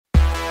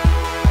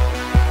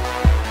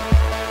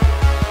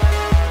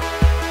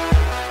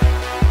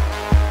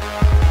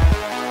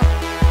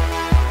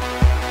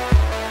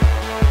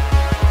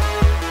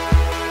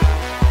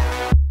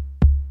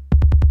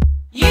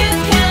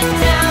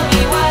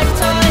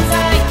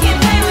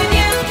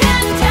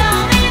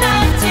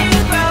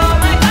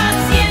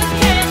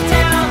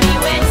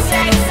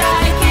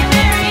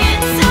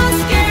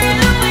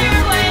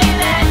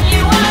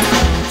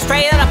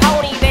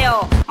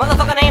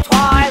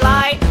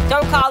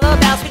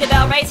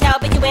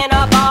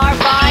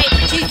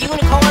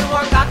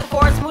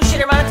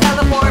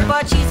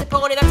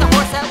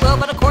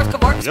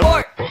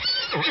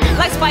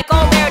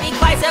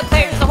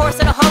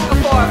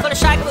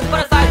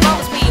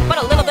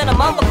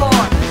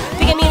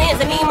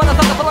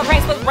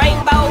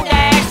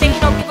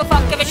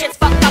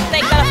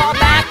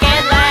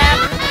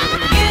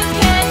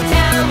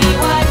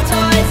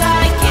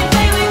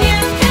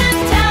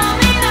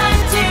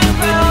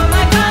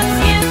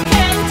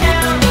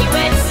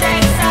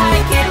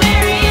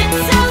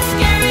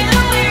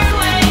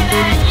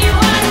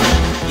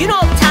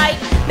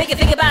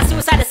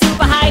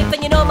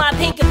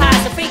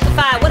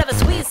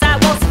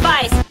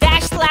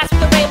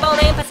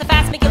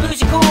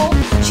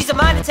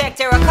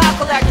protector, a cloud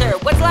collector.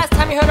 When's the last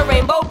time you heard a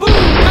rainbow? Boom!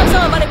 Have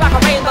somebody rock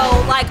a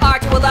rainbow like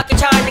art to a lucky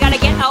charm. They gotta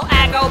get all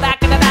aggro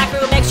back in the back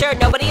room. Make sure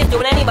nobody is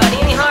doing anybody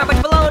any harm.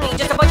 Bunch of baloney,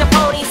 just a bunch of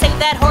ponies. Save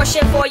that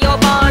horseshit for your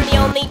barn. The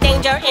only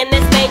danger in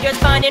this manger is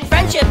finding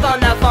friendship on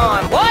the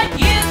farm. What?